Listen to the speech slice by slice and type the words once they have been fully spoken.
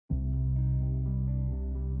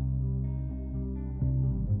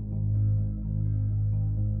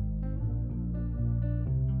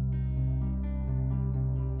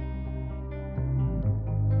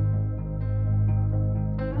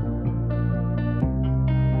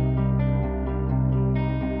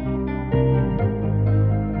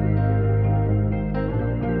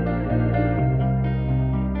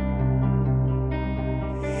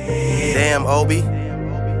Obi.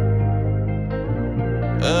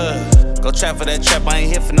 Go trap for that trap, I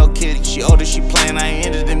ain't here for no kitty. She older, she playin', I ain't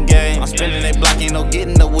into them games. I'm spinning that block, ain't no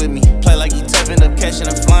getting up with me. Play like he tough, end up catching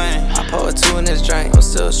and flying. I pour a 2 in this drink, I'm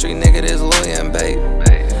still a street nigga, this Louis and babe.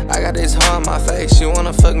 I got this hoe in my face, she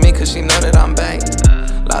wanna fuck me cause she know that I'm banked.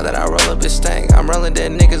 Loud that I roll up, it stank. I'm rolling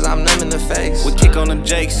dead niggas, I'm numb in the face. We kick on them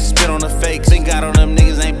jakes, spit on the fakes. Been got on them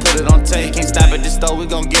niggas, ain't put it on tape. Can't stop at this store, we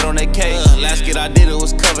gon' get on that cake. Last kid I did it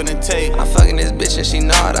was covered in tape. I'm fucking this bitch and she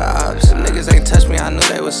know all the ops. Them niggas ain't touch me, I knew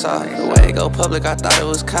they was soft. The way it go public, I thought it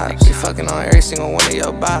was cops. She fucking on every single one of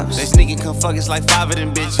your bops. They sneaking, come fuck, it's like 5 of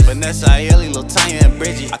them bitches. Vanessa, Ayeli, Lil Tanya, and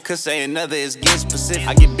Bridget. I could say another, it's getting specific.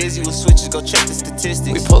 I get busy with switches, go check the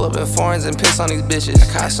statistics. We pull up in foreigns and piss on these bitches. I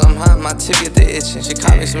caught something hot, my tip get the itching. She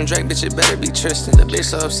caught me some Drake, bitch, it better be Tristan. The bitch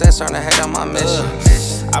so upset, starting to hate on my mission.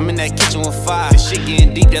 I'm in that kitchen with fire. This shit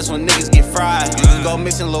getting deep, that's when niggas get fried. You can go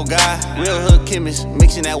missing, little guy. Real hood chemist,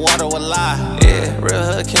 mixing that water with lye. Yeah, real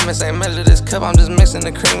hood chemist ain't measure this cup, I'm just mixing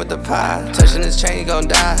the cream with the pie. Touching this chain, you gon'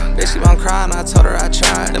 die. Bitch keep on crying, I told her I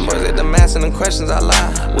tried. Them boys get the mask and them questions, I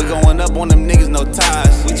lie. We going up on them niggas, no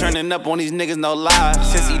ties. We turning up on these niggas, no lies.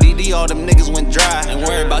 Since EDD, all them niggas went dry. Ain't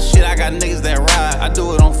worried about shit, I got niggas that ride. I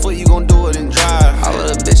do it on foot, you gon' do it in drive. All of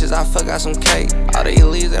the bitches I fuck got some cake. All the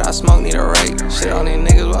leaves that I smoke need a rate. Shit on these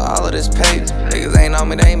niggas with all of this paper. Niggas ain't on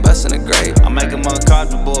me, they ain't bustin' a grape. I make them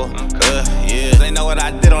uncomfortable, yeah. They know what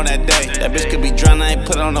I did on that day. That bitch could be drunk, I ain't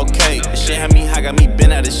put on no cake. This shit had me high, got me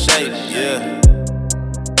bent out of shape, yeah.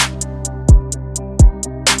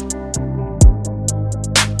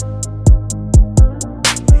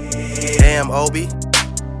 Damn, Obi.